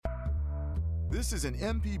This is an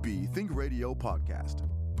MPB Think Radio podcast.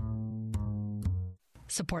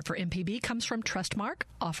 Support for MPB comes from Trustmark,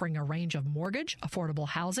 offering a range of mortgage, affordable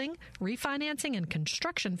housing, refinancing, and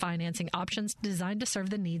construction financing options designed to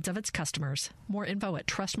serve the needs of its customers. More info at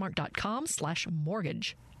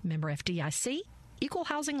trustmark.com/mortgage. Member FDIC, equal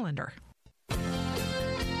housing lender.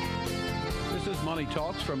 This is Money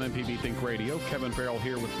Talks from MPB Think Radio. Kevin Farrell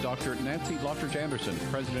here with Dr. Nancy Lottridge Anderson,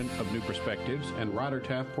 president of New Perspectives, and Ryder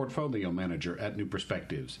Taft, portfolio manager at New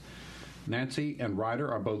Perspectives. Nancy and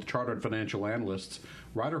Ryder are both chartered financial analysts.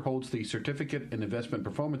 Ryder holds the Certificate in Investment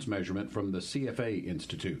Performance Measurement from the CFA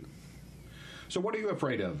Institute. So what are you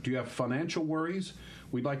afraid of? Do you have financial worries?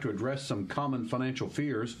 We'd like to address some common financial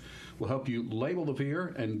fears. We'll help you label the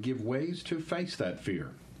fear and give ways to face that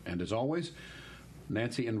fear. And as always,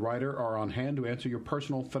 Nancy and Ryder are on hand to answer your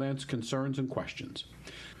personal finance concerns and questions.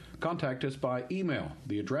 Contact us by email.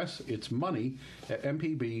 The address, it's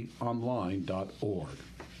money@mpbonline.org.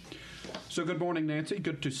 So good morning, Nancy.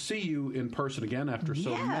 Good to see you in person again after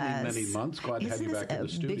so many months. Glad to have you back in the studio.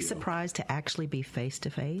 Isn't this a big surprise to actually be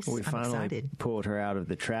face-to-face? We finally pulled her out of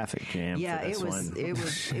the traffic jam for this one.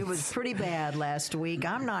 It was pretty bad last week.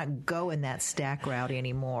 I'm not going that stack route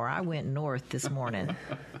anymore. I went north this morning.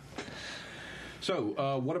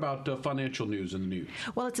 So, what about financial news in the news?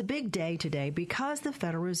 Well, it's a big day today because the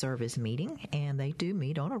Federal Reserve is meeting, and they do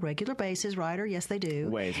meet on a regular basis, Ryder. Yes, they do.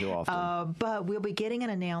 Way too often. But we'll be getting an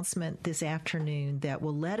announcement this afternoon that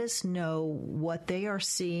will let us know what they are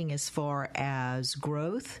seeing as far as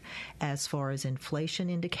growth, as far as inflation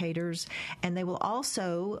indicators, and they will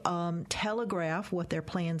also telegraph what their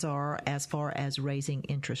plans are as far as raising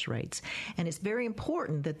interest rates. And it's very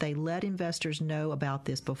important that they let investors know about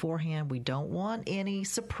this beforehand. We don't want any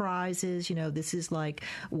surprises. You know, this is like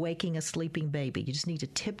waking a sleeping baby. You just need to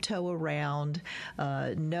tiptoe around.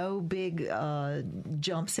 No big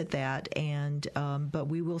jumps at that. And but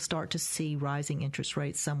we will start to see rising interest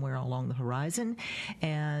rates somewhere along the horizon,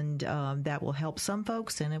 and that will help some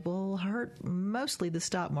folks, and it will hurt mostly the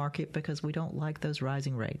stock market because we don't like those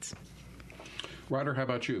rising rates. Ryder, how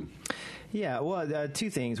about you? Yeah, well, two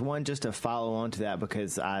things. One, just to follow on to that,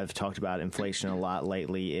 because I've talked about inflation a lot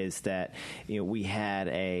lately, is that we had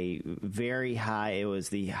a very high, it was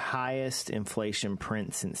the highest inflation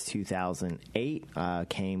print since 2008,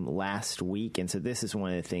 came last week. And so this is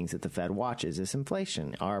one of the things that the Fed watches is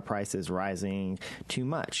inflation. Are prices rising too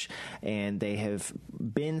much? And they have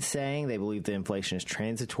been saying they believe the inflation is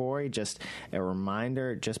transitory. Just a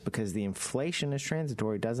reminder, just because the inflation is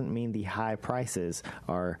transitory doesn't mean the high prices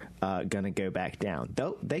are going to go back down.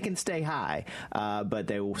 Though they can stay high, but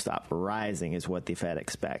they will stop rising is what the Fed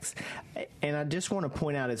expects. And I just want to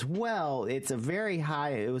point out as well, it's a very high,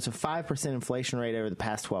 it was a 5% inflation rate over the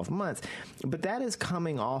past 12 months, but that is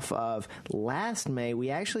coming off of last May,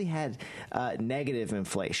 we actually had negative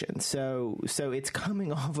inflation. So it's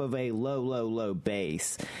coming off of a low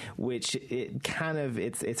base, which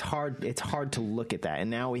it's hard to look at that.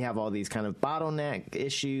 And now we have all these kind of bottleneck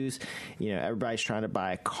issues. Everybody's trying to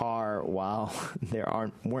buy a car while there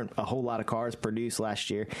weren't a whole lot of cars produced last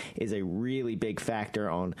year is a really big factor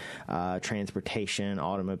on transportation,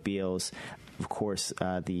 automobiles. Of course,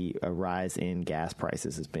 the rise in gas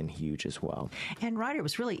prices has been huge as well. And Ryder, it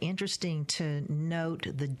was really interesting to note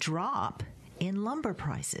the drop in lumber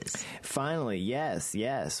prices. Finally, yes.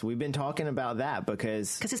 We've been talking about that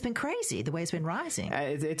because it's been crazy the way it's been rising.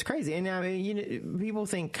 It's crazy. And I mean, people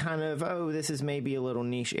think kind of, this is maybe a little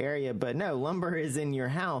niche area, but no, lumber is in your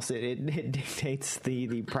house. It dictates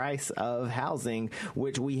the price of housing,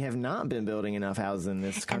 which we have not been building enough houses in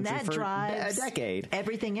this country for a decade.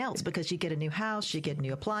 Everything else, because you get a new house, you get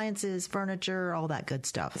new appliances, furniture, all that good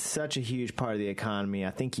stuff. Such a huge part of the economy.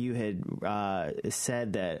 I think you had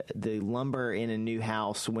said that the lumber in a new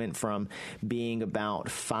house went from being about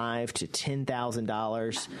 $5,000 to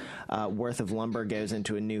 $10,000 worth of lumber goes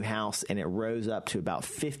into a new house, and it rose up to about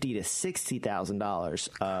 $50,000 to $60,000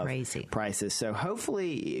 of Crazy prices. So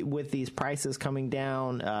hopefully, with these prices coming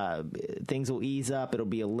down, things will ease up. It'll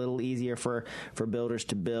be a little easier for builders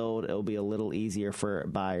to build. It'll be a little easier for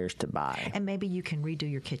buyers to buy. And maybe you can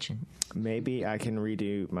redo your kitchen. Maybe I can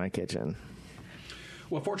redo my kitchen.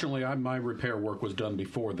 Well, fortunately, my repair work was done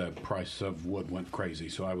before the price of wood went crazy,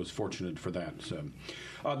 so I was fortunate for that. So,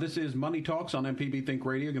 this is Money Talks on MPB Think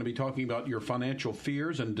Radio. Going to be talking about your financial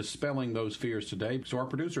fears and dispelling those fears today. So our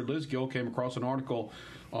producer, Liz Gill, came across an article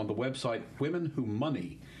on the website Women Who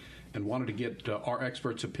Money and wanted to get our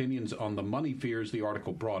experts' opinions on the money fears the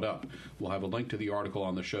article brought up. We'll have a link to the article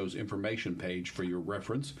on the show's information page for your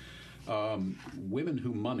reference. Women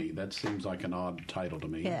Who Money, that seems like an odd title to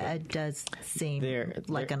me. Yeah, it does seem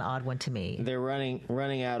like an odd one to me. They're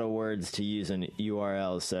running out of words to use in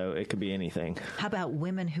URLs, so it could be anything. How about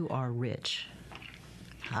Women Who Are Rich?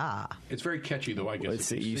 It's very catchy, though, I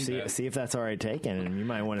guess. Let's see if that's already taken, and you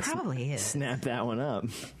might want to snap that one up.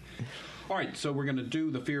 All right, so we're going to do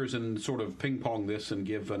the fears and sort of ping-pong this and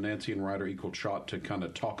give Nancy and Ryder equal shot to kind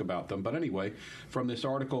of talk about them. But anyway, from this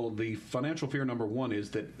article, the financial fear number one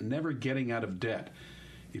is that never getting out of debt.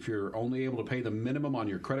 If you're only able to pay the minimum on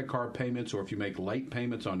your credit card payments, or if you make late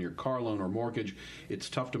payments on your car loan or mortgage, it's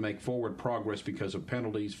tough to make forward progress because of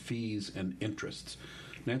penalties, fees, and interests.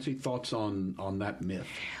 Nancy, thoughts on that myth?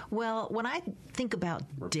 Well, when I think about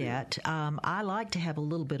debt, I like to have a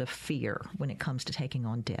little bit of fear when it comes to taking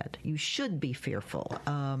on debt. You should be fearful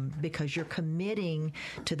because you're committing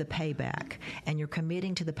to the payback, and you're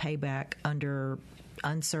committing to the payback under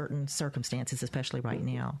uncertain circumstances, especially right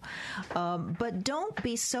now. But don't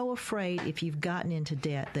be so afraid if you've gotten into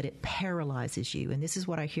debt that it paralyzes you. And this is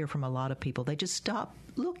what I hear from a lot of people. They just stop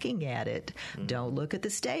looking at it. Don't look at the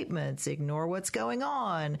statements. Ignore what's going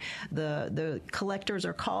on. The collectors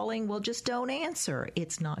are calling. Well, just don't answer.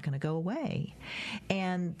 It's not going to go away.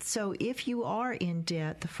 And so if you are in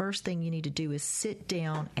debt, the first thing you need to do is sit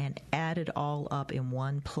down and add it all up in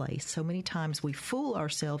one place. So many times we fool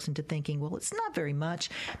ourselves into thinking, well, it's not very much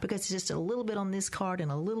because it's just a little bit on this card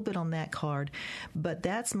and a little bit on that card. But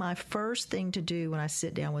that's my first thing to do when I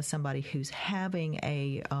sit down with somebody who's having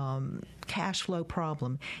a cash flow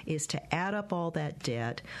problem, is to add up all that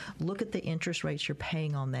debt, look at the interest rates you're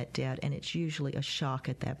paying on that debt, and it's usually a shock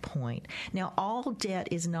at that point. Now, all debt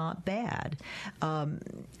is not bad.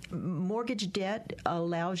 Mortgage debt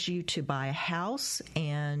allows you to buy a house,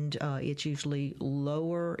 and it's usually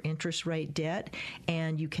lower interest rate debt,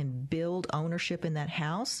 and you can build ownership in that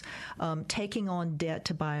house. Taking on debt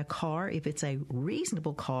to buy a car, if it's a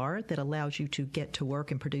reasonable car that allows you to get to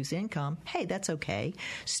work and produce income, hey, that's okay.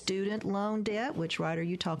 Student loan debt, which, Ryder,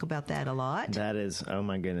 you talk about that a lot. That is, oh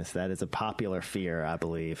my goodness, that is a popular fear, I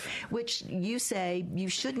believe. Which you say you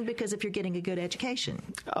shouldn't, because if you're getting a good education.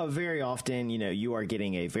 Very often, you are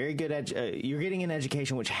getting a very good you're getting an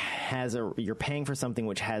education which has you're paying for something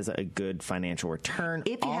which has a good financial return.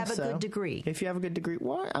 If you have a good degree. If you have a good degree,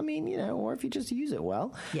 well, I mean, or if you just use it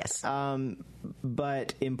well. Yes.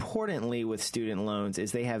 But importantly with student loans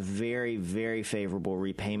is they have very, very favorable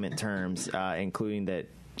repayment terms, including that,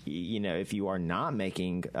 if you are not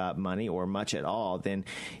making money or much at all, then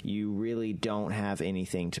you really don't have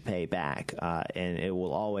anything to pay back. And it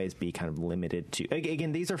will always be kind of limited to,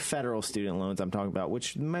 again, these are federal student loans I'm talking about,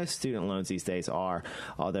 which most student loans these days are,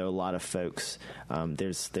 although a lot of folks,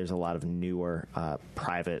 there's a lot of newer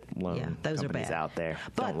private loan companies out there.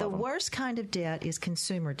 But the worst kind of debt is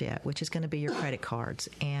consumer debt, which is going to be your credit cards.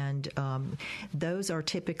 And those are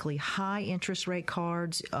typically high interest rate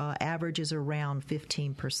cards, averages around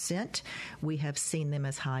 15%. We have seen them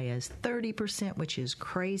as high as 30%, which is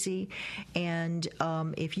crazy. And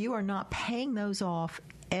if you are not paying those off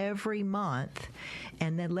every month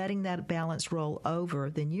and then letting that balance roll over,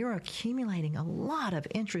 then you're accumulating a lot of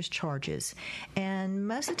interest charges. And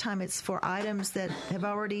most of the time it's for items that have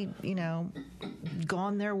already,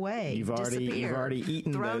 gone their way. You've already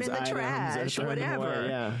eaten thrown those in the trash, whatever.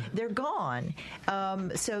 Yeah. They're gone.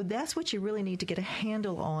 So that's what you really need to get a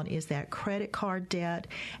handle on, is that credit card debt.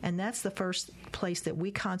 And that's the first place that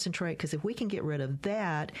we concentrate, because if we can get rid of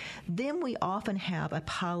that, then we often have a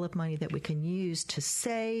pile of money that we can use to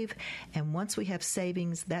save. And once we have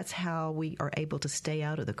savings, that's how we are able to stay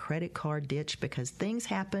out of the credit card ditch, because things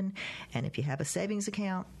happen. And if you have a savings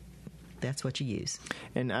account, that's what you use.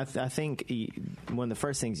 And I think one of the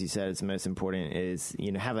first things you said is most important is,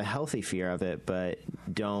 have a healthy fear of it, but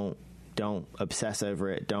don't obsess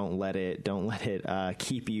over it. Don't let it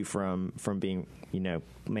keep you from being,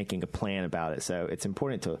 making a plan about it. So it's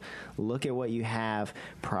important to look at what you have,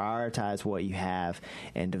 prioritize what you have,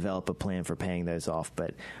 and develop a plan for paying those off.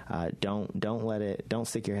 But don't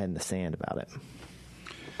stick your head in the sand about it.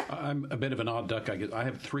 I'm a bit of an odd duck, I guess. I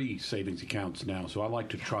have 3 savings accounts now, so I like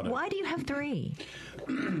to try to... Why do you have 3?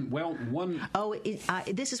 Well, one...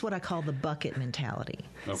 this is what I call the bucket mentality.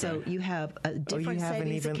 Okay. So you have a different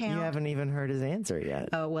savings account. You haven't even heard his answer yet.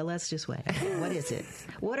 Oh, well, let's just wait. What is it?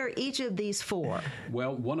 What are each of these for?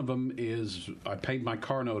 Well, one of them is I paid my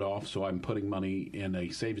car note off, so I'm putting money in a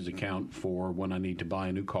savings account for when I need to buy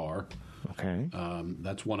a new car. Okay.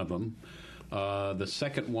 That's one of them. The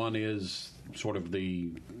second one is sort of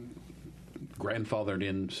the grandfathered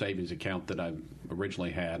in savings account that I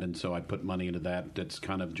originally had, and so I put money into that. That's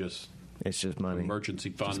kind of just money, emergency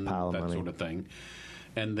fund, that sort of thing.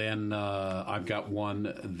 And then I've got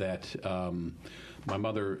one that my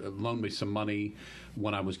mother loaned me some money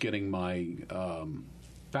when I was getting my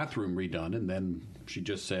bathroom redone, and then she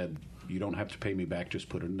just said, you don't have to pay me back, just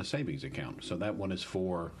put it in a savings account. So that one is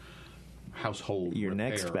for household your repair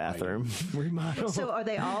next bathroom remodel. So are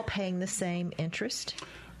they all paying the same interest?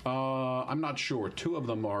 I'm not sure. Two of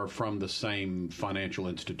them are from the same financial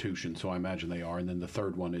institution, so I imagine they are. And then the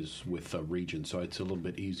third one is with Regions, so it's a little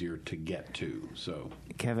bit easier to get to. So,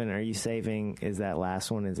 Kevin, are you saving? Is that last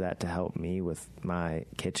one? Is that to help me with my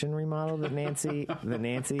kitchen remodel that Nancy?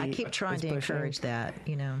 I keep trying to encourage that.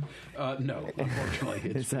 No, unfortunately,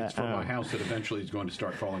 it's for my house that eventually is going to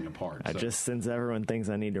start falling apart. Just since everyone thinks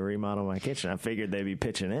I need to remodel my kitchen, I figured they'd be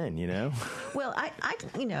pitching in. Well,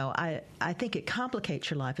 I think it complicates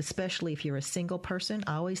your life, especially if you're a single person.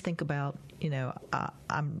 I always think about,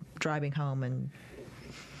 I'm driving home and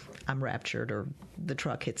I'm raptured or the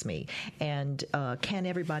truck hits me. And can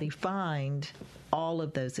everybody find all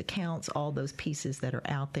of those accounts, all those pieces that are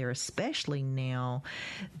out there, especially now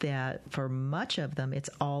that for much of them it's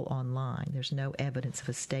all online. There's no evidence of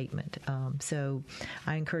a statement. So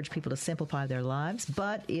I encourage people to simplify their lives.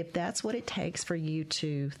 But if that's what it takes for you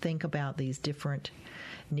to think about these different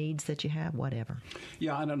needs that you have, whatever.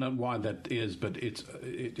 Yeah, I don't know why that is, but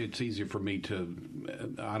it's easier for me to,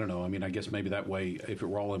 I don't know. I mean, I guess maybe that way, if it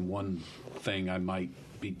were all in one thing, I might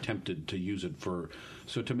be tempted to use it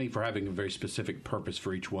so to me, for having a very specific purpose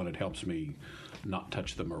for each one, it helps me not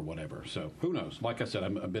touch them or whatever. So who knows? Like I said,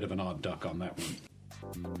 I'm a bit of an odd duck on that one.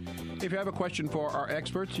 If you have a question for our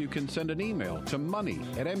experts, you can send an email to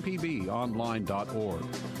money@mpbonline.org.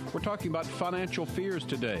 We're talking about financial fears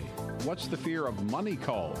today. What's the fear of money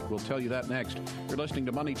called? We'll tell you that next. You're listening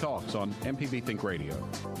to Money Talks on MPB Think Radio.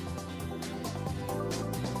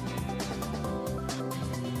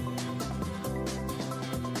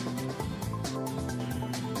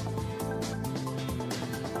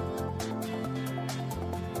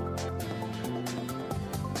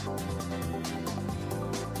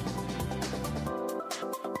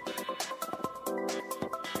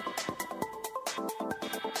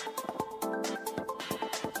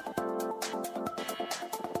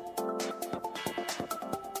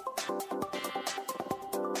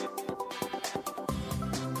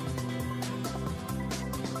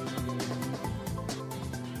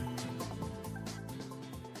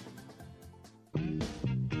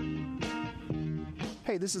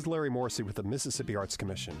 Hey, this is Larry Morrissey with the Mississippi Arts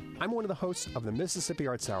Commission. I'm one of the hosts of the Mississippi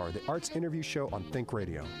Arts Hour, the arts interview show on Think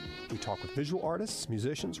Radio. We talk with visual artists,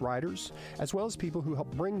 musicians, writers, as well as people who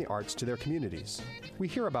help bring the arts to their communities. We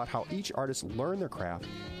hear about how each artist learned their craft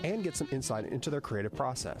and get some insight into their creative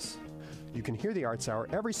process. You can hear the Arts Hour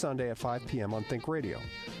every Sunday at 5 p.m. on Think Radio,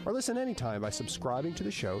 or listen anytime by subscribing to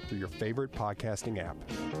the show through your favorite podcasting app.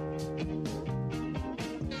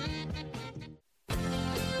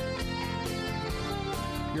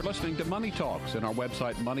 You're listening to Money Talks, and our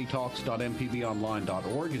website,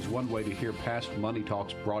 moneytalks.mpbonline.org, is one way to hear past Money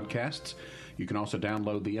Talks broadcasts. You can also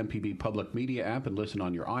download the MPB Public Media app and listen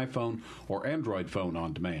on your iPhone or Android phone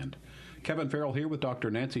on demand. Kevin Farrell here with Dr.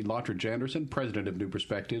 Nancy Lottridge Anderson, President of New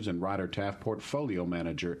Perspectives, and Ryder Taft, Portfolio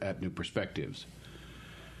Manager at New Perspectives.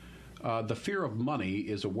 The fear of money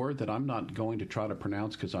is a word that I'm not going to try to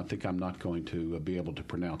pronounce because I think I'm not going to be able to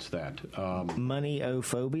pronounce that.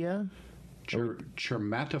 Moneyophobia?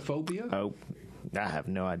 Chermatophobia? Oh, I have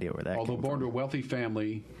no idea where that Although came born from. to a wealthy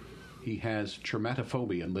family, he has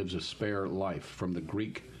chermatophobia and lives a spare life, from the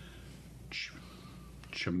Greek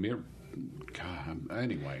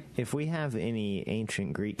anyway. If we have any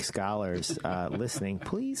ancient Greek scholars listening,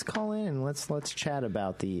 please call in and let's chat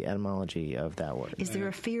about the etymology of that word. Is there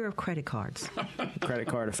a fear of credit cards? Credit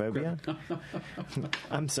cardophobia?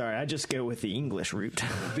 I'm sorry, I just go with the English route.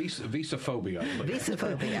 Visaphobia.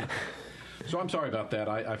 Visaphobia. So I'm sorry about that.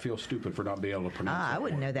 I feel stupid for not being able to pronounce it. I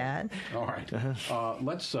wouldn't know that. All right.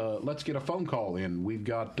 Let's get a phone call in. We've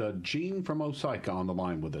got Gene from Osika on the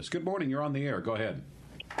line with us. Good morning. You're on the air. Go ahead.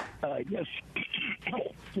 Yes.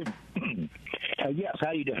 Yes,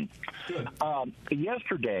 how you doing? Good.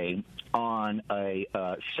 Yesterday, on a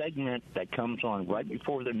segment that comes on right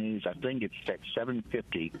before the news, I think it's at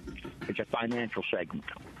 7:50, it's a financial segment.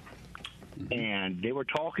 Mm-hmm. And they were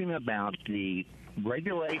talking about the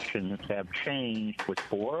regulations have changed with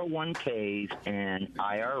 401ks and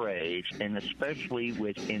IRAs, and especially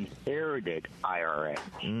with inherited IRAs.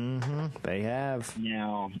 Mm-hmm. They have.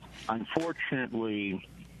 Now, unfortunately,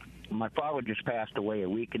 my father just passed away a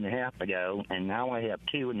week and a half ago, and now I have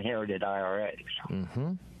two inherited IRAs.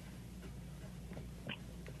 Mm-hmm.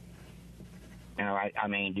 Now, I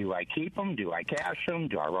mean, do I keep them? Do I cash them?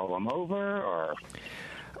 Do I roll them over? Or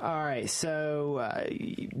All right, so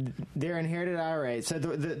they're inherited IRA. So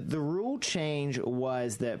the rule change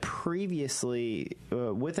was that previously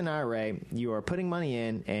with an IRA, you are putting money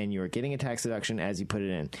in and you are getting a tax deduction as you put it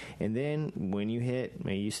in. And then when you hit,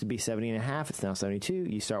 it used to be 70.5, it's now 72,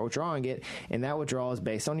 you start withdrawing it, and that withdrawal is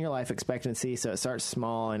based on your life expectancy. So it starts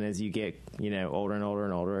small, and as you get older and older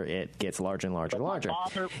and older, it gets larger and larger and larger.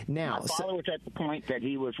 My father was at the point that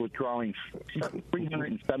he was withdrawing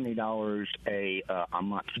 $370 a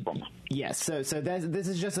month. Yes, so this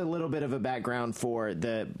is just a little bit of a background for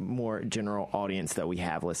the more general audience that we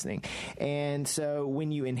have listening. And so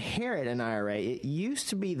when you inherit an IRA, it used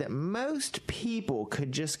to be that most people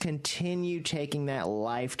could just continue taking that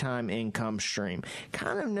lifetime income stream,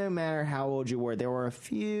 kind of no matter how old you were. There were a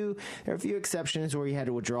few exceptions where you had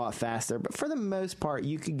to withdraw it faster, but for the most part,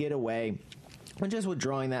 you could get away with just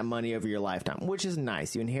withdrawing that money over your lifetime, which is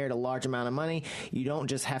nice. You inherit a large amount of money. You don't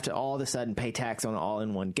just have to all of a sudden pay tax on it all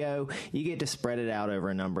in one go. You get to spread it out over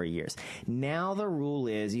a number of years. Now the rule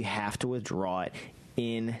is you have to withdraw it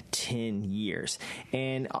in 10 years.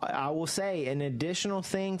 And I will say an additional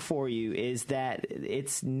thing for you is that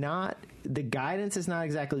the guidance is not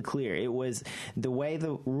exactly clear. It was the way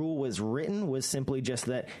the rule was written was simply just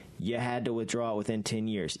that you had to withdraw it within 10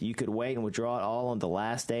 years. You could wait and withdraw it all on the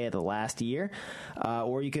last day of the last year,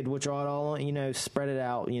 or you could withdraw it all, spread it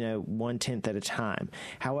out, 1/10 at a time.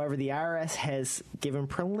 However, the IRS has given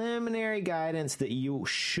preliminary guidance that you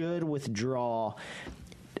should withdraw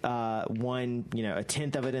a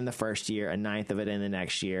tenth of it in the first year, a ninth of it in the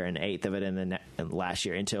next year, an eighth of it in the last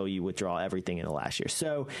year until you withdraw everything in the last year.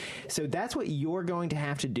 So that's what you're going to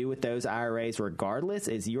have to do with those IRAs regardless,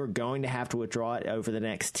 is you're going to have to withdraw it over the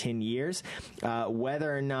next 10 years.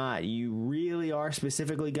 Whether or not you really are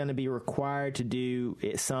specifically going to be required to do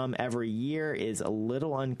some every year is a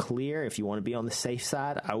little unclear. If you want to be on the safe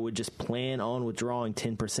side, I would just plan on withdrawing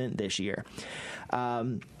 10% this year.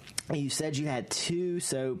 You said you had two,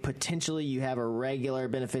 so potentially you have a regular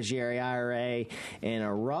beneficiary IRA and a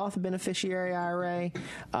Roth beneficiary IRA.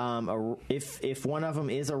 If one of them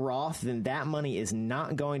is a Roth, then that money is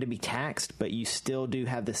not going to be taxed, but you still do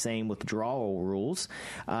have the same withdrawal rules.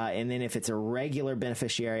 And then if it's a regular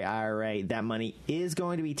beneficiary IRA, that money is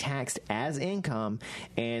going to be taxed as income,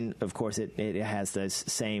 and of course it has those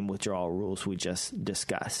same withdrawal rules we just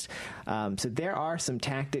discussed. So there are some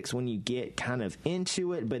tactics when you get kind of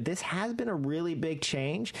into it, but this has been a really big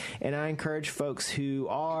change, and I encourage folks who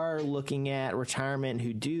are looking at retirement,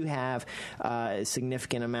 who do have a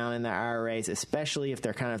significant amount in their IRAs, especially if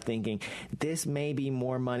they're kind of thinking, this may be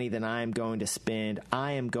more money than I am going to spend.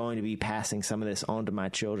 I am going to be passing some of this on to my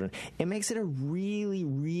children. It makes it a really,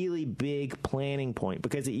 really big planning point,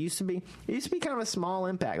 because it used to be kind of a small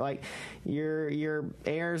impact. Like your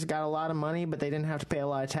heirs got a lot of money, but they didn't have to pay a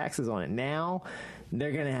lot of taxes on it. Now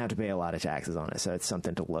they're going to have to pay a lot of taxes on it, so it's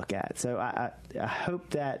something to look at. So I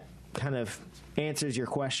hope that kind of answers your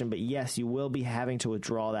question, but yes, you will be having to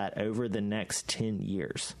withdraw that over the next 10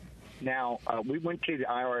 years. Now, we went to the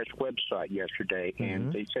IRS website yesterday,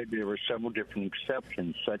 and they said there were several different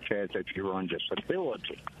exceptions, such as if you're on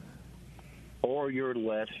disability or you're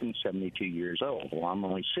less than 72 years old. Well, I'm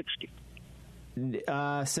only 60.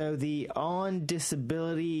 So the on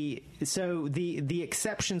disability, so the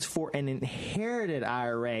exceptions for an inherited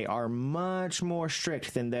IRA are much more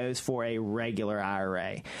strict than those for a regular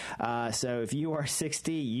IRA. So if you are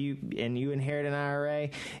 60 and you inherit an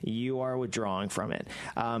IRA, you are withdrawing from it.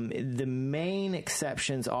 The main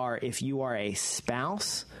exceptions are if you are a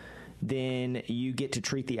spouse, then you get to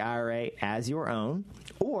treat the IRA as your own,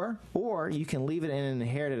 or you can leave it in an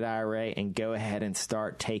inherited IRA and go ahead and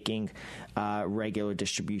start taking regular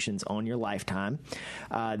distributions on your lifetime.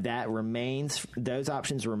 Those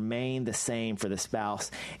options remain the same for the spouse,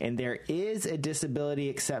 and there is a disability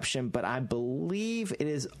exception, but I believe it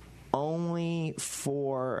is only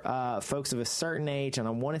for folks of a certain age, and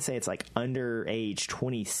I want to say it's like under age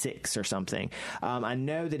 26 or something. I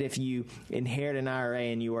know that if you inherit an IRA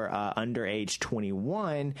and you are under age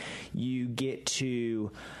 21, you get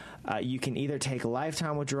to you can either take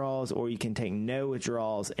lifetime withdrawals or you can take no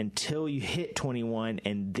withdrawals until you hit 21,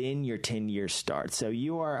 and then your 10 years start. So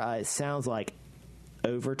you are, it sounds like,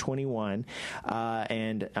 over 21,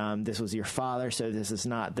 and this was your father, so this is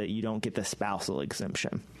not that you don't get the spousal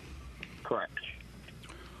exemption. Correct.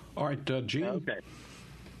 All right, Gene. Okay.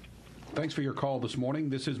 Thanks for your call this morning.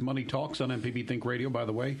 This is Money Talks on MPB Think Radio, by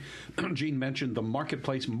the way. Gene mentioned the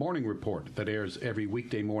Marketplace Morning Report that airs every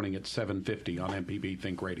weekday morning at 7:50 on MPB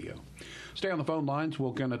Think Radio. Stay on the phone lines.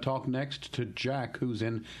 We're going to talk next to Jack, who's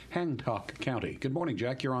in Hancock County. Good morning,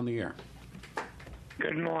 Jack. You're on the air.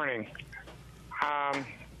 Good morning.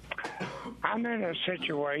 I'm in a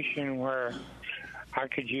situation where I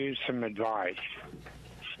could use some advice.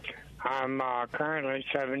 I'm currently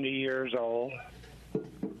 70 years old.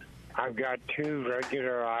 I've got 2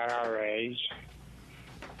 regular IRAs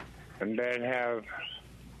and that have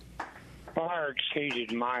far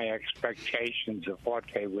exceeded my expectations of what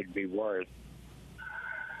they would be worth.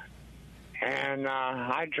 And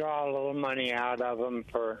I draw a little money out of them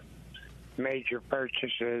for major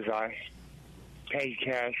purchases. I paid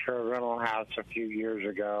cash for a rental house a few years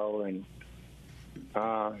ago, and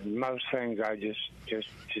most things I just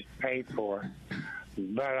pay for.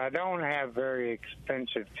 But I don't have very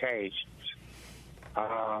expensive tastes.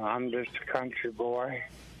 I'm just a country boy.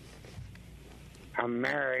 I'm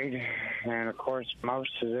married, and of course most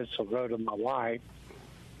of this will go to my wife.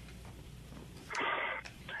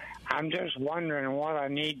 I'm just wondering what I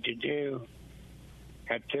need to do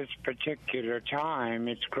at this particular time.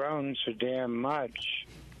 It's grown so damn much.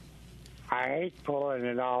 I hate pulling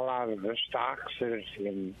it all out of the stocks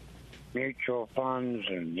and mutual funds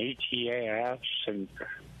and ETFs and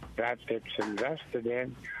that's invested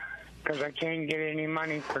in, because I can't get any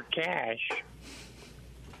money for cash.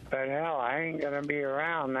 But hell, I ain't going to be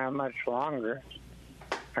around that much longer.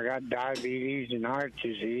 I got diabetes and heart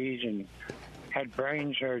disease and had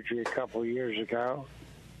brain surgery a couple years ago.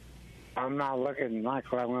 I'm not looking like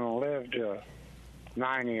I'm going to live to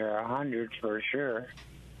 90 or 100 for sure.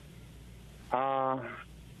 I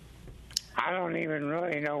don't even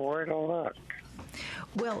really know where to look.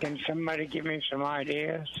 Well, can somebody give me some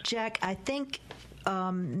ideas? Jack, I think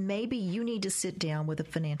maybe you need to sit down with a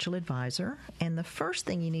financial advisor, and the first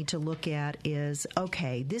thing you need to look at is,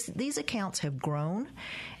 okay, these accounts have grown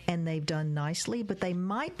and they've done nicely, but they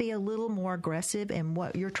might be a little more aggressive, and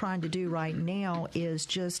what you're trying to do right now is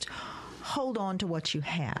just hold on to what you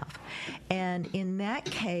have. And in that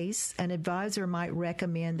case, an advisor might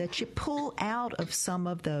recommend that you pull out of some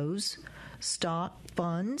of those stock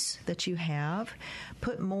funds that you have,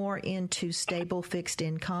 put more into stable fixed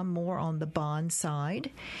income, more on the bond side,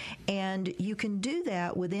 and you can do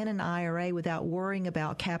that within an IRA without worrying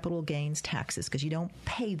about capital gains taxes, because you don't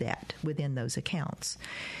pay that within those accounts.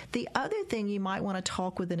 The other thing you might want to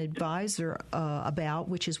talk with an advisor about,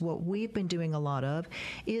 which is what we've been doing a lot of,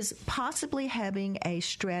 is possibly having a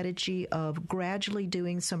strategy of gradually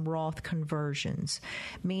doing some Roth conversions,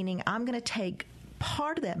 meaning I'm going to take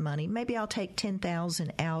part of that money, maybe I'll take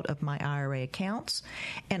 $10,000 out of my IRA accounts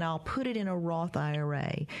and I'll put it in a Roth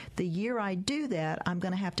IRA. The year I do that, I'm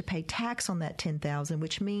going to have to pay tax on that $10,000,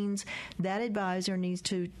 which means that advisor needs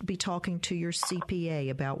to be talking to your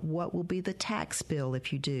CPA about what will be the tax bill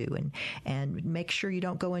if you do, and make sure you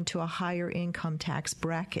don't go into a higher income tax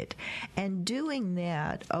bracket. And doing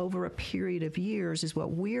that over a period of years is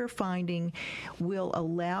what we're finding will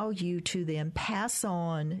allow you to then pass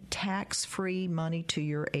on tax-free money to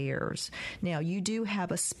your heirs. Now, you do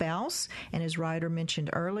have a spouse, and as Ryder mentioned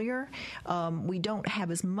earlier, we don't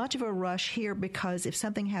have as much of a rush here, because if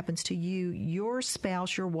something happens to you, your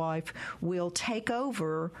spouse, your wife, will take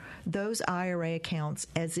over those IRA accounts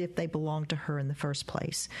as if they belonged to her in the first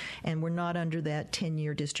place. And we're not under that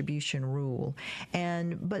 10-year distribution rule.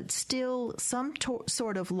 But still, some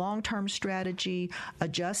sort of long-term strategy,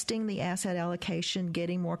 adjusting the asset allocation,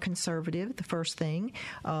 getting more conservative, the first thing.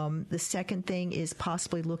 The second thing is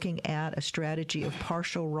possibly looking at a strategy of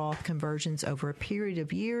partial Roth conversions over a period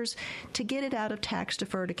of years to get it out of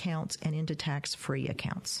tax-deferred accounts and into tax-free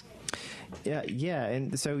accounts. Yeah,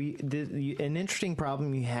 and so an interesting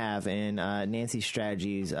problem you have, and Nancy's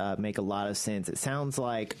strategies make a lot of sense. It sounds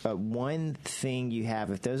like one thing you have,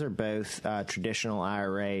 if those are both traditional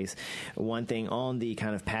IRAs, one thing on the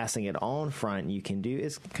kind of passing it on front you can do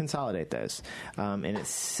is consolidate those. And it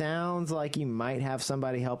sounds like you might have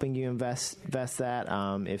somebody helping you invest that.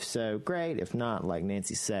 If so, great. If not, like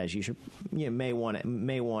Nancy says, you may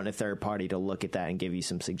want a third party to look at that and give you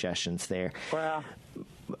some suggestions there. Well,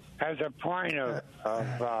 as a point of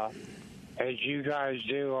as you guys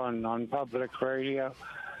do on public radio,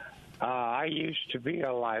 I used to be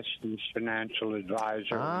a licensed financial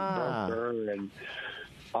advisor and broker and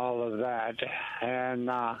all of that.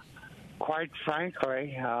 And quite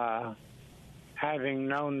frankly, having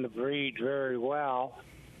known the breed very well,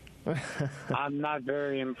 I'm not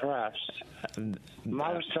very impressed.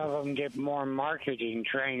 Most of them get more marketing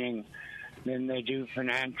training than they do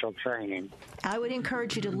financial training. I would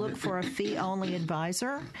encourage you to look for a fee-only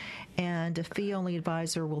advisor, and a fee-only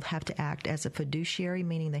advisor will have to act as a fiduciary,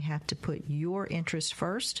 meaning they have to put your interest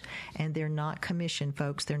first, and they're not commission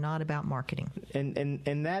folks. They're not about marketing.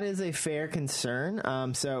 And that is a fair concern.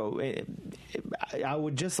 I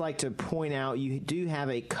would just like to point out you do have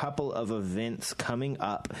a couple of events coming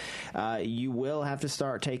up. You will have to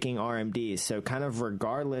start taking RMDs. So kind of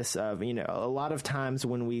regardless of, a lot of times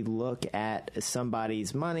when we look at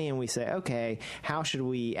somebody's money and we say, okay, how should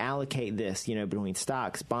we allocate this, between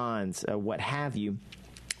stocks, bonds, what have you?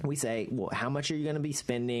 We say, well, how much are you going to be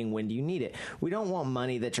spending? When do you need it? We don't want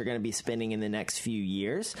money that you're going to be spending in the next few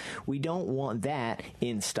years. We don't want that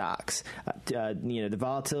in stocks. The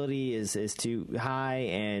volatility is too high,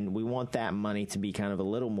 and we want that money to be kind of a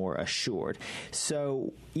little more assured.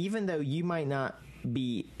 So even though you might not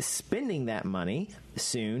be spending that money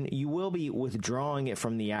soon, you will be withdrawing it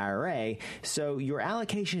from the IRA. So your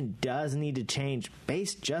allocation does need to change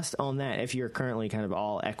based just on that if you're currently kind of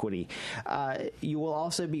all equity. You will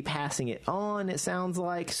also be passing it on, it sounds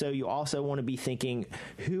like. So you also want to be thinking,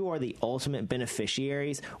 who are the ultimate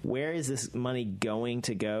beneficiaries? Where is this money going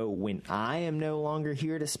to go when I am no longer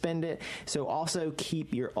here to spend it? So also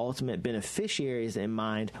keep your ultimate beneficiaries in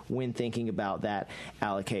mind when thinking about that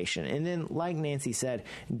allocation. And then, like Nancy said,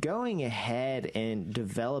 going ahead and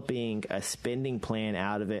developing a spending plan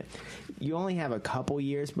out of it, you only have a couple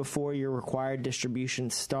years before your required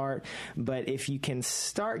distributions start, but if you can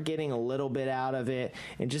start getting a little bit out of it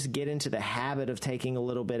and just get into the habit of taking a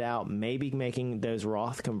little bit out, maybe making those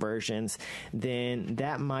Roth conversions, then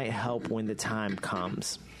that might help when the time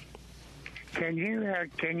comes. Can you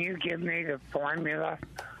give me the formula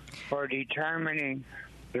for determining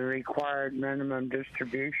the required minimum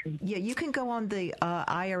distribution? Yeah, you can go on the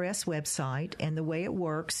IRS website, and the way it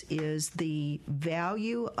works is the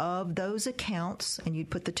value of those accounts, and you'd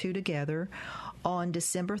put the two together, on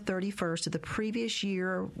December 31st of the previous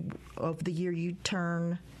year of the year you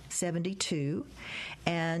turn 72,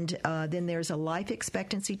 and then there's a life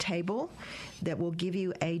expectancy table that will give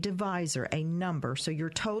you a divisor, a number. So your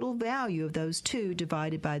total value of those two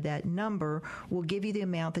divided by that number will give you the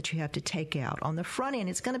amount that you have to take out. On the front end,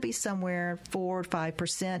 it's going to be somewhere 4 or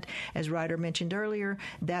 5%. As Ryder mentioned earlier,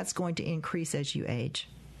 that's going to increase as you age.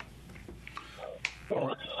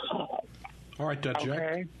 All right, Jack.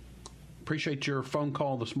 Okay. Appreciate your phone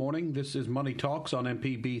call this morning. This is Money Talks on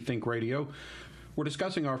MPB Think Radio. We're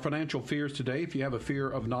discussing our financial fears today. If you have a fear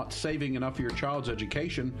of not saving enough for your child's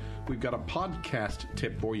education, we've got a podcast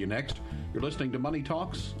tip for you next. You're listening to Money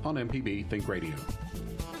Talks on MPB Think Radio.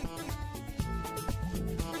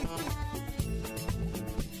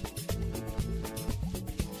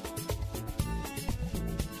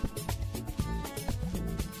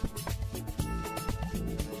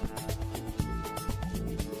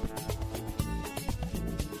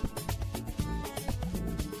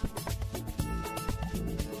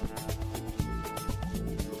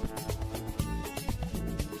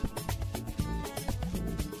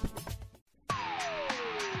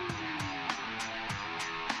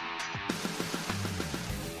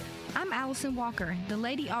 Allison Walker, the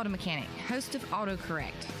Lady Auto Mechanic, host of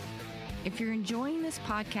AutoCorrect. If you're enjoying this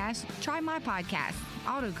podcast, try my podcast,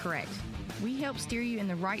 AutoCorrect. We help steer you in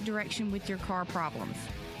the right direction with your car problems.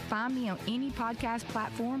 Find me on any podcast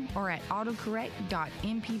platform or at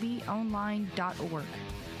autocorrect.mpbonline.org.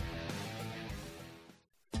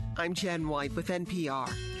 I'm Jen White with NPR.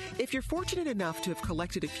 If you're fortunate enough to have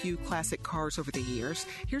collected a few classic cars over the years,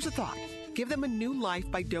 here's a thought. Give them a new life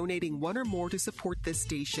by donating one or more to support this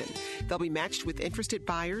station. They'll be matched with interested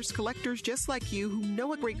buyers, collectors just like you who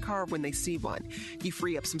know a great car when they see one. You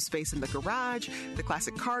free up some space in the garage, the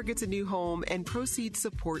classic car gets a new home, and proceeds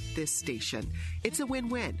support this station. It's a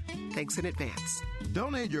win-win. Thanks in advance.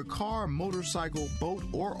 Donate your car, motorcycle, boat,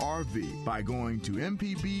 or RV by going to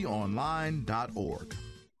mpbonline.org.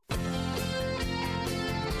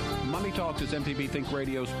 Money Talks is MPB Think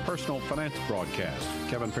Radio's personal finance broadcast.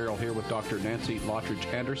 Kevin Farrell here with Dr. Nancy Lottridge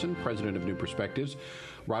Anderson, president of New Perspectives.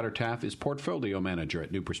 Ryder Taff is portfolio manager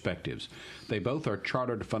at New Perspectives. They both are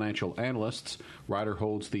chartered financial analysts. Ryder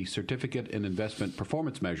holds the Certificate in Investment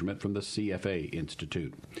Performance Measurement from the CFA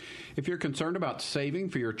Institute. If you're concerned about saving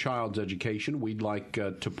for your child's education, we'd like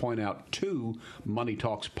to point out 2 Money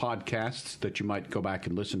Talks podcasts that you might go back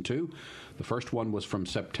and listen to. The first one was from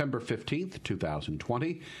September 15th,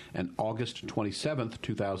 2020, and August 27th,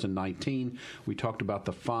 2019. We talked about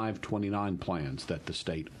the 529 plans that the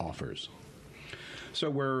state offers. So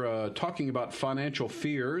we're talking about financial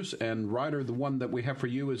fears, and Ryder, the one that we have for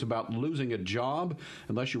you is about losing a job.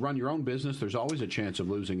 Unless you run your own business, there's always a chance of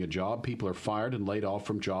losing a job. People are fired and laid off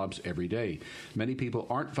from jobs every day. Many people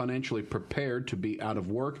aren't financially prepared to be out of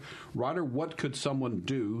work. Ryder, what could someone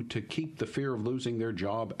do to keep the fear of losing their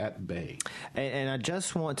job at bay? And I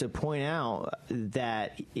just want to point out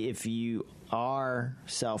that if you are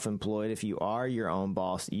self-employed, if you are your own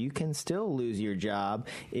boss, you can still lose your job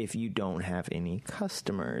if you don't have any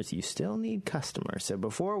customers. You still need customers. So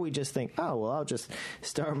before we just think, oh, well, I'll just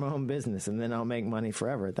start my own business and then I'll make money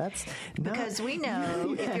forever. That's because we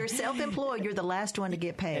know if you're self-employed, you're the last one to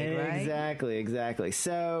get paid, right? Exactly.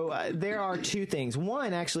 So there are two things.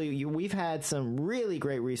 One, actually, we've had some really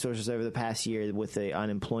great resources over the past year with the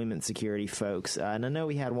unemployment security folks. And I know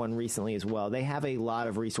we had one recently as well. They have a lot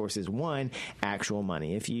of resources. One, actual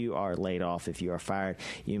money. If you are laid off, if you are fired,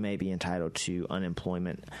 you may be entitled to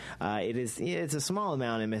unemployment. It's a small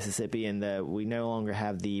amount in Mississippi, and we no longer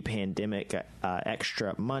have the pandemic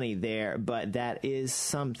extra money there, but that is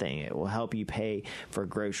something. It will help you pay for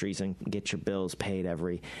groceries and get your bills paid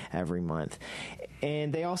every month.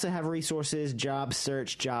 And they also have resources, job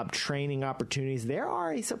search, job training opportunities. There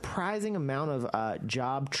are a surprising amount of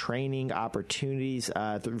job training opportunities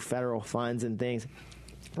through federal funds and things.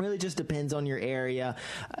 Really just depends on your area,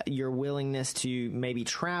 your willingness to maybe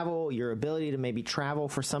travel, your ability to maybe travel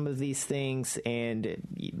for some of these things, and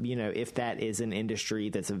if that is an industry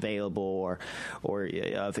that's available or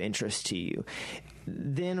of interest to you.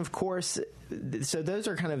 Then, of course, so those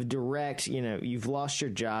are kind of direct, you've lost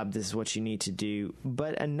your job, this is what you need to do.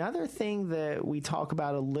 But another thing that we talk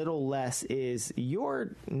about a little less is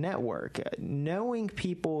your network, knowing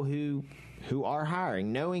people who are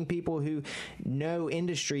hiring, knowing people who know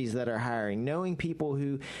industries that are hiring, knowing people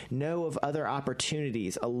who know of other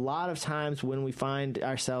opportunities. A lot of times when we find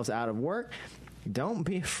ourselves out of work, don't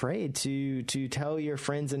be afraid to tell your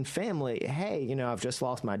friends and family, hey, I've just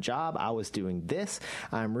lost my job. I was doing this.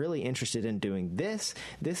 I'm really interested in doing this.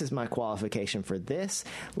 This is my qualification for this.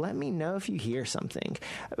 Let me know if you hear something.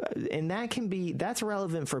 And that's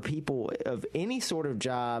relevant for people of any sort of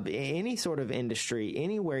job, any sort of industry,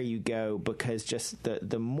 anywhere you go, because just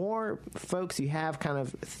the more folks you have kind of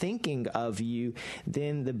thinking of you,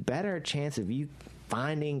 then the better chance of you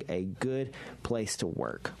finding a good place to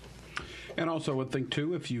work. And also, I think,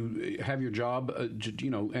 too, if you have your job,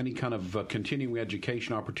 any kind of continuing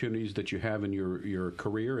education opportunities that you have in your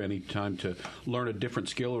career, any time to learn a different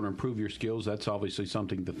skill or improve your skills, that's obviously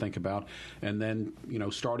something to think about. And then,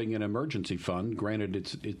 starting an emergency fund, granted,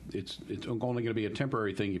 it's only going to be a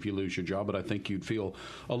temporary thing if you lose your job, but I think you'd feel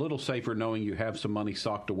a little safer knowing you have some money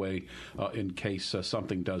socked away in case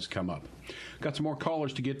something does come up. Got some more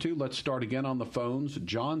callers to get to. Let's start again on the phones.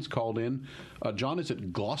 John's called in. John, is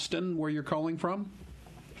it Gloucester where you're calling from?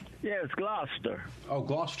 Yes, Gloucester. Oh,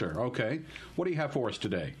 Gloucester. Okay. What do you have for us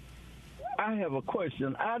today? I have a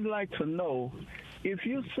question. I'd like to know, if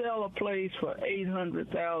you sell a place for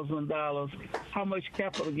 $800,000, how much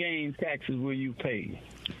capital gain taxes will you pay?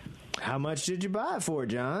 How much did you buy it for,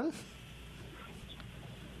 John?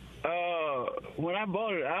 When I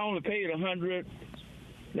bought it, I only paid $100,000.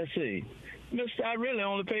 Let's see. Mister, I really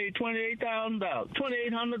only paid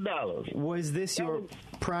 $2,800. Was this your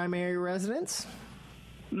primary residence?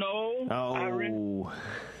 No. Oh.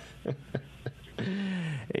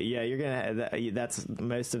 Yeah, you're gonna. That's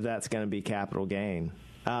most of that's going to be capital gain.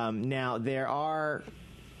 Now there are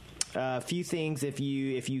a few things. If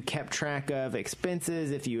you kept track of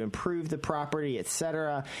expenses, if you improve the property,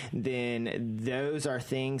 etc., then those are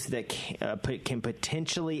things that can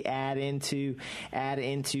potentially add into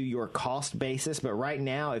your cost basis. But right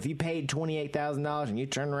now, if you paid $28,000 and you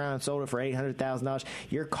turned around and sold it for $800,000,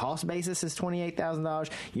 your cost basis is $28,000,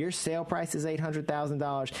 your sale price is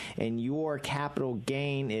 $800,000, and your capital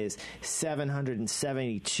gain is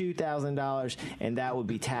 $772,000, and that would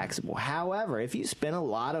be taxable. However, if you spend a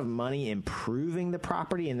lot of money improving the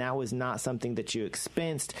property and that was not something that you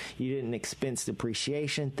expensed, you didn't expense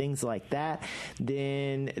depreciation, things like that,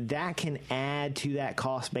 then that can add to that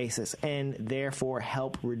cost basis and therefore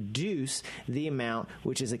help reduce the amount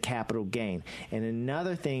which is a capital gain. And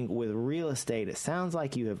another thing with real estate, it sounds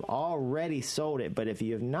like you have already sold it, but if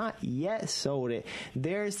you have not yet sold it,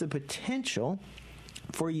 there's the potential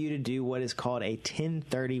for you to do what is called a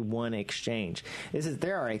 1031 exchange.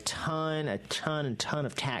 There are a ton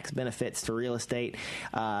of tax benefits to real estate,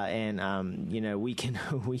 and we can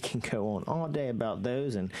go on all day about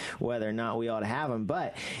those and whether or not we ought to have them.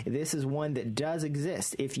 But this is one that does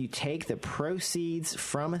exist. If you take the proceeds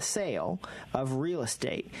from a sale of real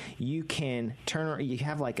estate, you can you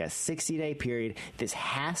have like a 60-day period. This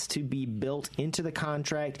has to be built into the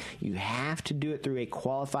contract. You have to do it through a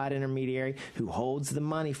qualified intermediary who holds the the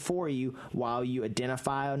money for you while you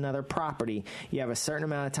identify another property. You have a certain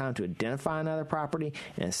amount of time to identify another property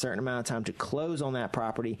and a certain amount of time to close on that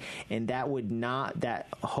property, and that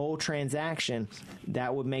whole transaction,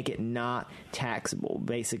 that would make it not taxable.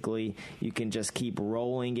 Basically, you can just keep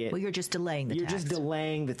rolling it. Well, you're just delaying the tax. You're just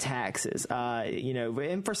delaying the taxes.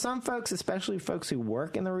 And for some folks, especially folks who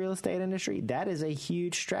work in the real estate industry, that is a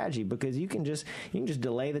huge strategy because you can just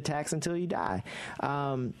delay the tax until you die.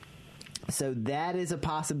 So that is a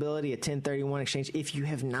possibility, a 1031 exchange, if you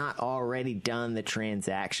have not already done the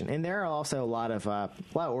transaction. And there are also a lot of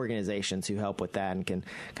organizations who help with that and can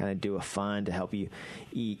kind of do a fund to help you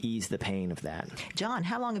ease the pain of that. John,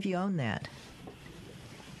 how long have you owned that?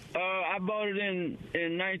 I bought it in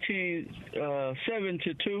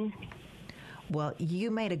 1972. Well,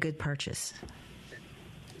 you made a good purchase.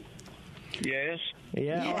 Yes.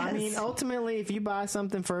 Yeah, yes. Well, I mean, ultimately, if you buy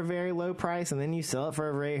something for a very low price and then you sell it for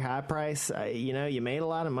a very high price, you made a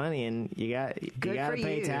lot of money and you got to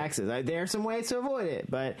pay taxes. There are some ways to avoid it,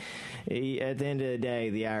 but at the end of the day,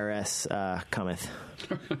 the IRS cometh.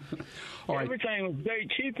 Everything was very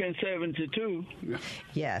cheap in 72.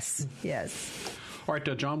 Yes. All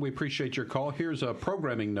right, John, we appreciate your call. Here's a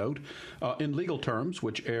programming note. In Legal Terms,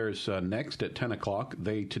 which airs next at 10 o'clock,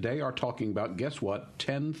 they today are talking about, guess what,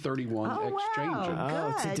 1031 exchanges.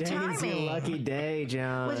 Wow, good today's timing. your lucky day,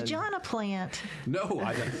 John. Was John a plant? No,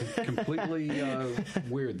 completely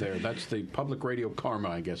weird there. That's the public radio karma,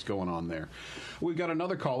 I guess, going on there. We've got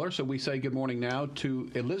another caller, so we say good morning now to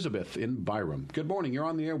Elizabeth in Byram. Good morning. You're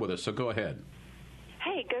on the air with us, so go ahead.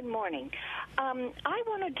 Hey, good morning. I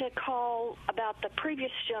wanted to call about the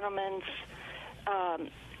previous gentleman's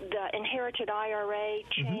the inherited IRA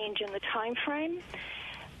change in the time frame.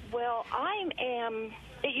 Well,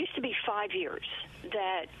 it used to be 5 years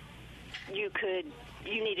that you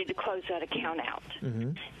needed to close that account out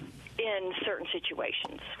in certain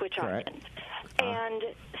situations, which Correct. I'm in. And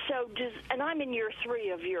so and I'm in year 3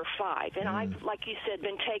 of year 5, and I've, like you said,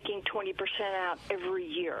 been taking 20% out every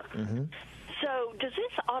year. So does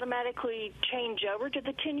this automatically change over to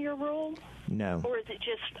the 10-year rule? No. Or is it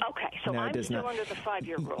just, okay, so No, I'm still not. under the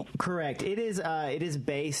 5-year rule. Correct. It is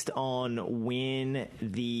based on when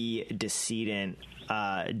the decedent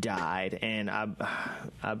died, and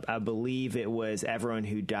I believe it was everyone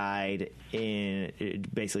who died in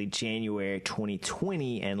basically January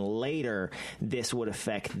 2020 and later. This would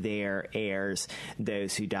affect their heirs.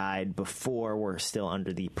 Those who died before were still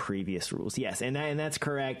under the previous rules. Yes, and that's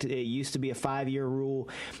correct. It used to be a 5-year rule.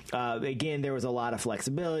 Again, there was a lot of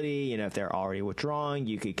flexibility. If they're already withdrawing,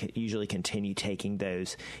 you could usually continue taking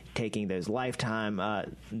those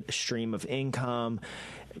lifetime stream of income.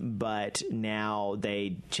 But now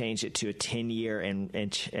they changed it to a 10-year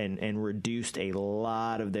and reduced a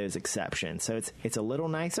lot of those exceptions. So it's a little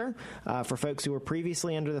nicer for folks who were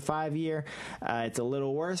previously under the 5-year. It's a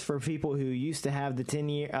little worse for people who used to have the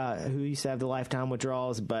 10-year, who used to have the lifetime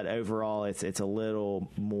withdrawals. But overall, it's a little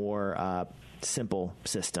more simple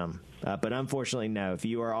system. But unfortunately, no. If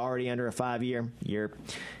you are already under a 5-year, you're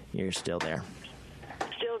still there.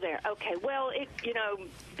 Still there. Okay. Well,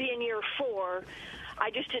 being year 4. I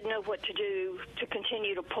just didn't know what to do to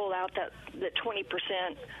continue to pull out that 20%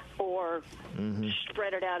 or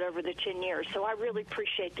spread it out over the 10 years. So I really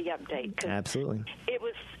appreciate the update. Absolutely.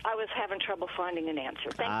 I was having trouble finding an answer.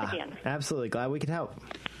 Thanks again. Absolutely. Glad we could help.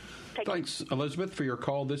 Thanks, Elizabeth, for your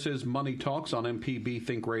call. This is Money Talks on MPB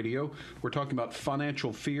Think Radio. We're talking about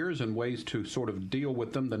financial fears and ways to sort of deal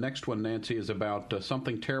with them. The next one, Nancy, is about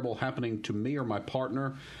something terrible happening to me or my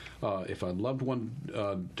partner. If a loved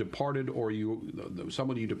one departed or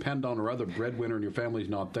someone you depend on or other breadwinner in your family is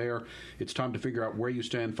not there, it's time to figure out where you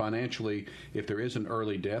stand financially if there is an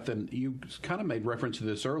early death. And you kind of made reference to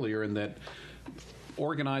this earlier in that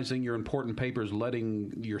organizing your important papers,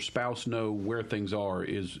 letting your spouse know where things are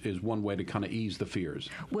is one way to kind of ease the fears.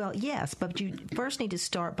 Well, yes, but you first need to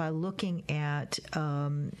start by looking at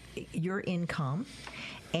your income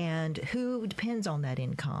and who depends on that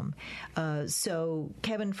income. So,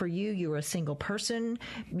 Kevin, for you're a single person.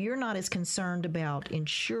 You're not as concerned about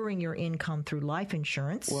insuring your income through life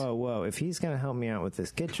insurance. Whoa. If he's going to help me out with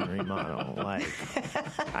this kitchen remodel,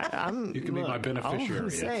 you can be my beneficiary. All I'm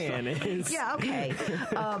saying is... Yeah, okay.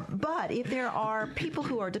 But if there are people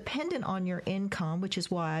who are dependent on your income, which is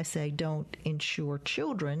why I say don't insure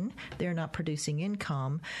children, they're not producing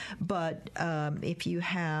income. But if you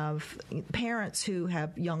have parents who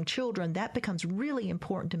have young children, that becomes really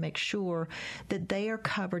important to make sure that they are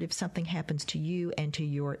covered if something happens to you and to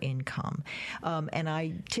your income. And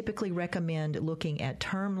I typically recommend looking at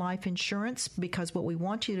term life insurance, because what we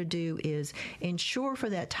want you to do is insure for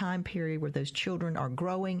that time period where those children are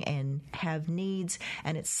growing and have needs,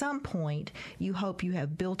 and at some point you hope you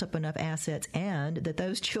have built up enough assets and that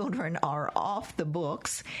those children are off the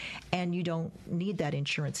books and you don't need that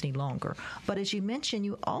insurance any longer. But as you mentioned,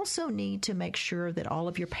 you also need to make sure that all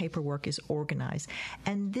of your paperwork is organized.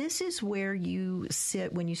 And this is where you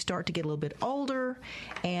sit when you start to get a little bit older,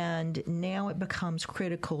 and now it becomes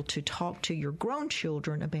critical to talk to your grown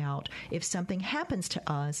children about, if something happens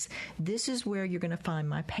to us, this is where you're going to find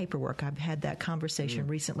my paperwork. I've had that conversation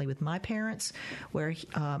recently with my parents, where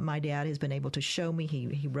my dad has been able to show me,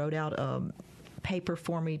 he wrote out paper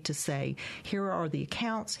for me to say, here are the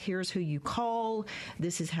accounts, here's who you call,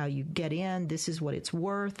 this is how you get in, this is what it's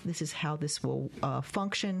worth, this is how this will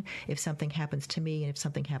function if something happens to me and if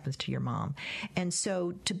something happens to your mom. And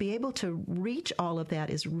so to be able to reach all of that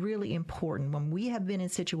is really important when we have been in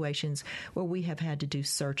situations where we have had to do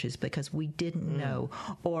searches because we didn't know,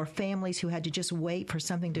 or families who had to just wait for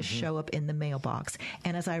something to show up in the mailbox.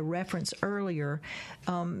 And as I referenced earlier,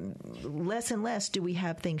 less and less do we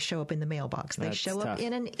have things show up in the mailbox. They show up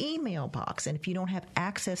in an email box. And if you don't have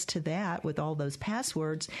access to that with all those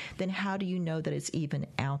passwords, then how do you know that it's even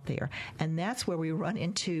out there? And that's where we run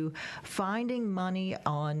into finding money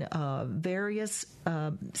on various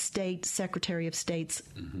state Secretary of State's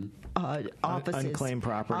offices. Unclaimed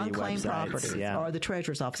property websites. Or the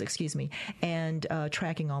Treasurer's Office, excuse me, and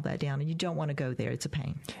tracking all that down. And you don't want to go there. It's a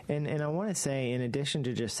pain. And I want to say, in addition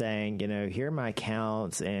to just saying, here are my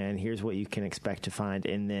accounts and here's what you can expect to find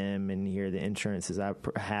in them and here are the insurances I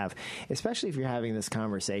have, especially if you're having this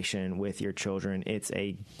conversation with your children, it's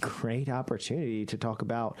a great opportunity to talk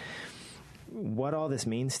about what all this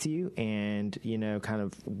means to you and, kind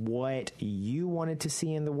of what you wanted to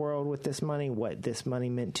see in the world with this money, what this money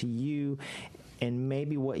meant to you, and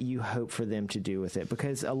maybe what you hope for them to do with it.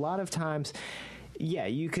 Because a lot of times, yeah,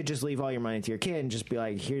 you could just leave all your money to your kid and just be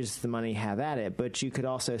like, here's the money, have at it. But you could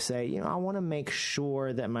also say, I want to make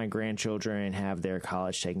sure that my grandchildren have their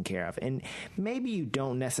college taken care of. And maybe you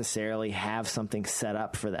don't necessarily have something set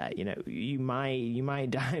up for that. You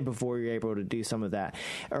might die before you're able to do some of that.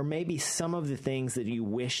 Or maybe some of the things that you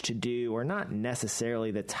wish to do are not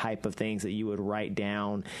necessarily the type of things that you would write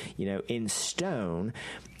down, in stone.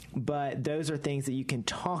 But those are things that you can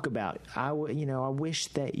talk about. I wish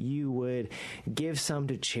that you would give some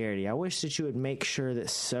to charity. I wish that you would make sure that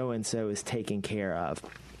so-and-so is taken care of.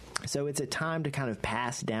 So it's a time to kind of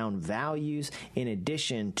pass down values in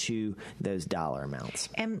addition to those dollar amounts.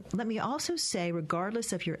 And let me also say,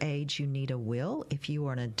 regardless of your age, you need a will if you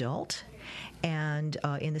are an adult. And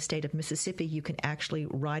in the state of Mississippi, you can actually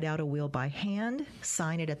write out a will by hand,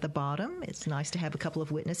 sign it at the bottom. It's nice to have a couple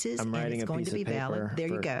of witnesses. I'm writing and it's a going piece to be of paper valid. There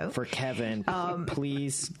you go. For Kevin,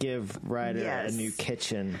 please give Ryder a new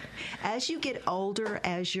kitchen. As you get older,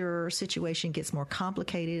 as your situation gets more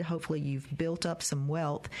complicated, hopefully you've built up some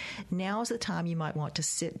wealth. Now is the time you might want to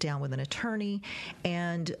sit down with an attorney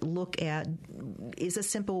and look at, is a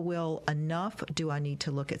simple will enough? Do I need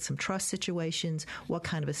to look at some trust situations? What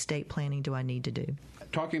kind of estate planning do I need to do?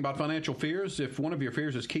 Talking about financial fears, if one of your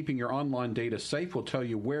fears is keeping your online data safe, we'll tell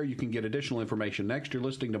you where you can get additional information next. You're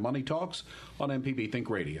listening to Money Talks on MPB Think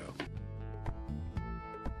Radio.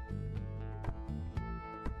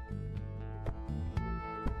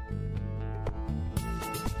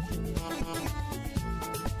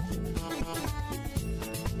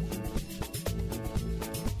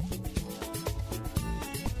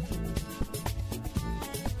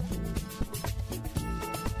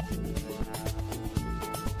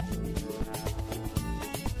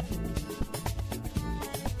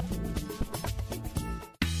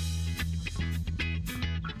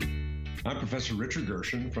 I'm Professor Richard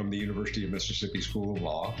Gershon from the University of Mississippi School of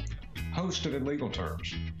Law, host of In Legal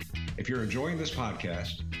Terms. If you're enjoying this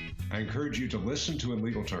podcast, I encourage you to listen to In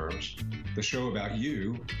Legal Terms, the show about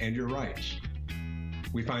you and your rights.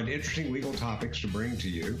 We find interesting legal topics to bring to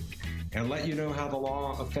you and let you know how the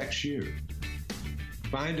law affects you.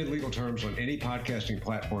 Find In Legal Terms on any podcasting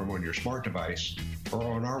platform on your smart device or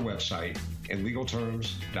on our website,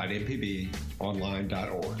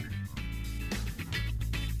 inlegalterms.mpbonline.org.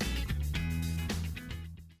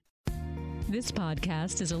 This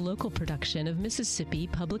podcast is a local production of Mississippi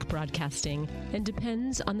Public Broadcasting and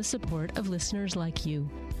depends on the support of listeners like you.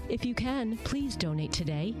 If you can, please donate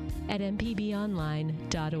today at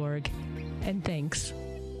mpbonline.org. And thanks.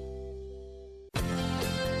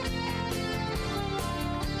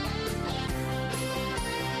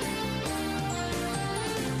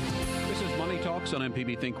 Talks on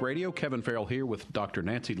MPB Think Radio. Kevin Farrell here with Dr.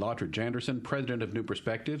 Nancy Lottridge Anderson, President of New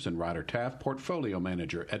Perspectives, and Ryder Taft, Portfolio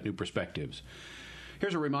Manager at New Perspectives.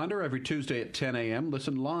 Here's a reminder, every Tuesday at 10 a.m.,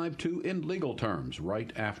 listen live to In Legal Terms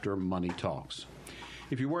right after Money Talks.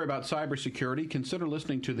 If you worry about cybersecurity, consider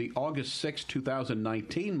listening to the August 6,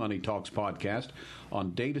 2019 Money Talks podcast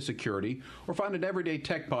on data security, or find an Everyday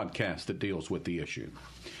Tech podcast that deals with the issue.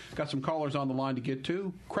 Got some callers on the line to get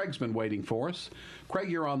to. Craig's been waiting for us.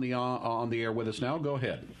 Craig, you're on the air with us now. Go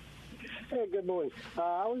ahead. Hey, good morning.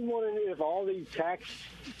 I was wondering if all these tax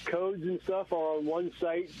codes and stuff are on one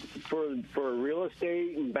site for real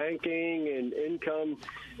estate and banking and income.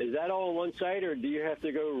 Is that all on one site, or do you have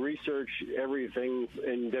to go research everything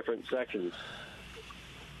in different sections?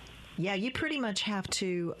 Yeah, you pretty much have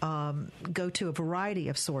to go to a variety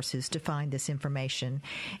of sources to find this information.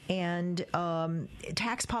 And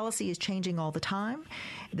tax policy is changing all the time.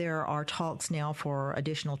 There are talks now for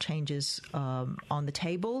additional changes on the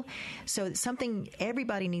table. So it's something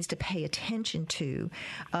everybody needs to pay attention to.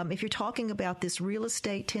 If you're talking about this real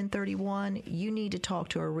estate 1031, you need to talk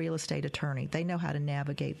to a real estate attorney. They know how to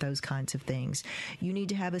navigate those kinds of things. You need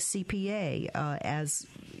to have a CPA as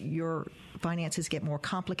your finances get more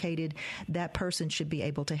complicated. That person should be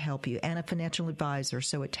able to help you, and a financial advisor.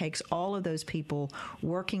 So it takes all of those people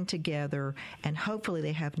working together, and hopefully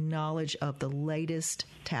they have knowledge of the latest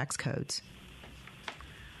tax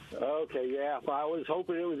Okay, yeah. I was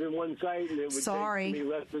hoping it was in one site, and it would take me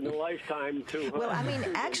less than a lifetime to... Well, I mean,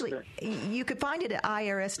 actually, you could find it at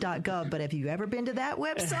irs.gov, but have you ever been to that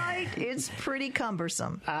website? It's pretty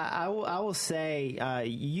cumbersome. I will say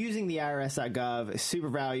using the irs.gov is super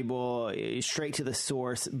valuable, straight to the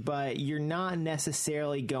source, but you're not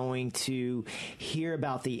necessarily going to hear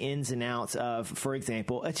about the ins and outs of, for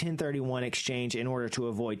example, a 1031 exchange in order to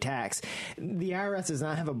avoid tax. The IRS does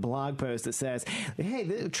not have a blog post that says,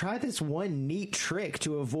 hey, try this one neat trick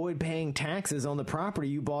to avoid paying taxes on the property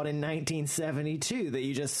you bought in 1972 that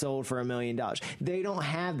you just sold for $1 million. They don't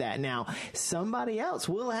have that. Now, somebody else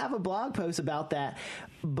will have a blog post about that,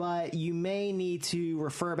 but you may need to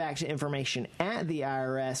refer back to information at the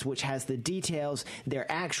IRS, which has the details,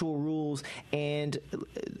 their actual rules, and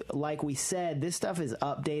like we said, this stuff is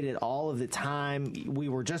updated all of the time. We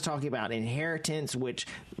were just talking about inheritance, which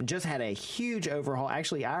just had a huge overhaul.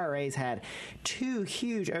 Actually, IRAs had 2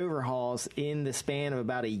 huge overhauls in the span of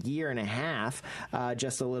about a year and a half,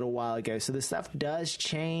 just a little while ago. So the stuff does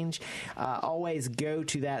change. Always go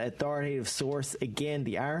to that authoritative source. Again,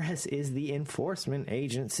 the IRS is the enforcement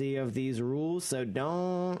agency of these rules. So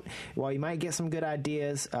while you might get some good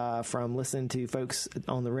ideas from listening to folks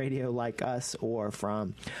on the radio like us, or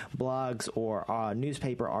from blogs or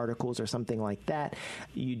newspaper articles or something like that,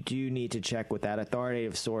 you do need to check with that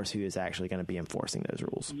authoritative source who is actually going to be enforcing those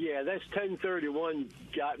rules. Yeah, that's 1031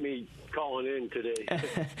 got me calling in today.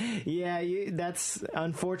 Yeah, that's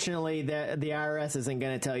unfortunately the IRS isn't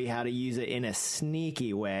going to tell you how to use it in a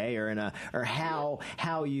sneaky way or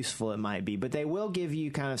how useful it might be, but they will give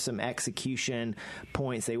you kind of some execution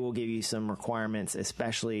points. They will give you some requirements,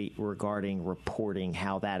 especially regarding reporting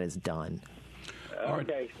how that is done.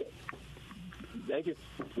 Okay. Thank you.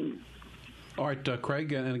 All right,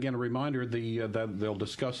 Craig, and again, a reminder, that they'll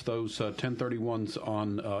discuss those 1031s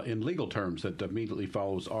on in legal terms that immediately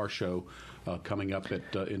follows our show coming up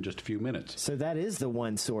in just a few minutes. So that is the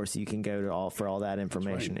one source you can go to for all that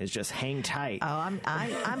information. Is just hang tight. Oh,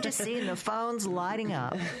 I'm just seeing the phones lighting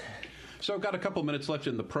up. So I've got a couple minutes left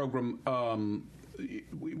in the program.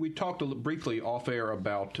 We talked briefly off air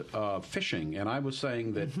about phishing, and I was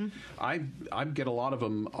saying that I get a lot of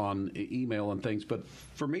them on email and things, but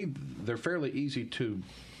for me, they're fairly easy to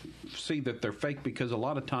see that they're fake, because a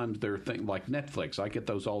lot of times they're things like Netflix. I get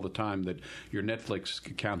those all the time, that your Netflix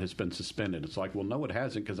account has been suspended. It's like, well, no, it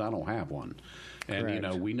hasn't, because I don't have one. And,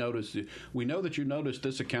 Correct. we know that you noticed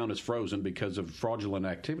this account is frozen because of fraudulent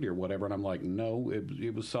activity or whatever. And I'm like, no,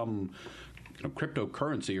 it was some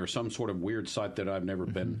cryptocurrency or some sort of weird site that I've never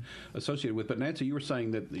been associated with. But Nancy, you were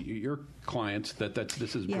saying that your clients that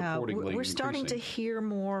this is reportedly we're starting to hear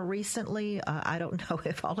more recently. I don't know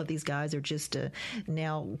if all of these guys are just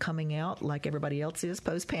now coming out like everybody else is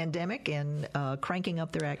post-pandemic and cranking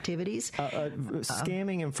up their activities.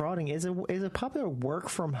 Scamming and frauding is a popular work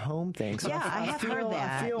from home thing. So I have heard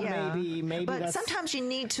that. I feel maybe but sometimes you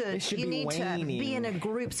need to be in a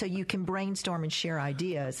group so you can brainstorm and share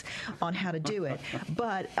ideas on how to do it.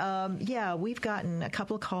 But, yeah, we've gotten a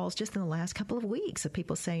couple of calls just in the last couple of weeks of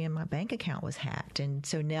people saying my bank account was hacked. And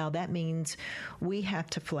so now that means we have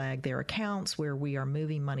to flag their accounts where we are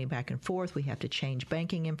moving money back and forth. We have to change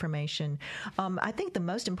banking information. I think the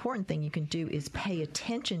most important thing you can do is pay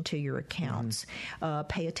attention to your accounts,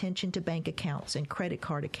 pay attention to bank accounts and credit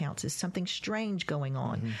card accounts. Is something strange going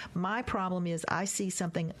on? My problem is I see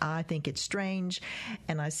something, I think it's strange,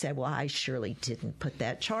 and I said, well, I surely didn't put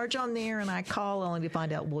that charge on there, and I call only to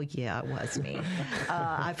find out, well, yeah, it was me.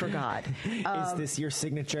 I forgot. Is this your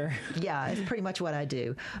signature? Yeah, it's pretty much what I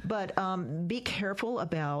do. But be careful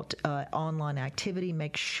about online activity.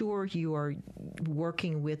 Make sure you are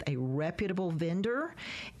working with a reputable vendor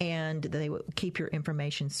and they will keep your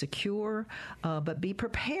information secure. But be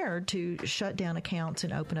prepared to shut down accounts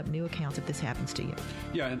and open up new accounts if this happens to you.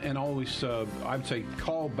 Yeah, and always, I'd say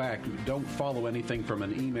call back. Don't follow anything from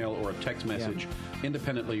an email or a text message. Yeah.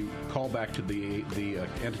 Independently, call back to the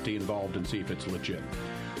entity involved and see if it's legit.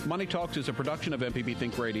 Money Talks is a production of MPB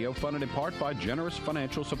Think Radio, funded in part by generous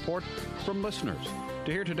financial support from listeners.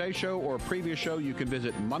 To hear today's show or a previous show, you can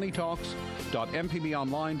visit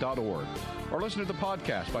moneytalks.mpbonline.org or listen to the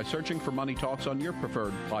podcast by searching for Money Talks on your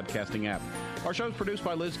preferred podcasting app. Our show is produced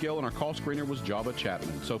by Liz Gill, and our call screener was Java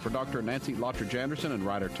Chapman. So for Dr. Nancy Lottridge-Anderson and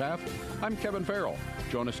Ryder Taft, I'm Kevin Farrell.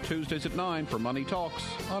 Join us Tuesdays at 9 for Money Talks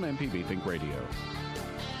on MPB Think Radio.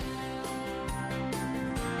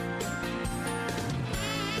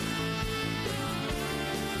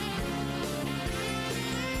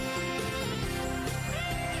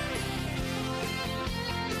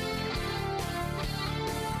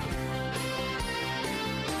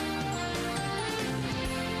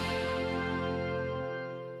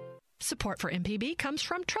 Support for MPB comes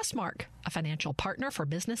from Trustmark, a financial partner for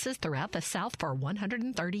businesses throughout the South for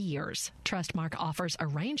 130 years. Trustmark offers a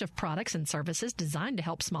range of products and services designed to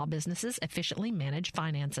help small businesses efficiently manage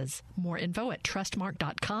finances. More info at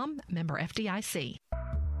trustmark.com, member FDIC.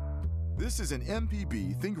 This is an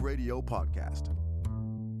MPB Think Radio podcast.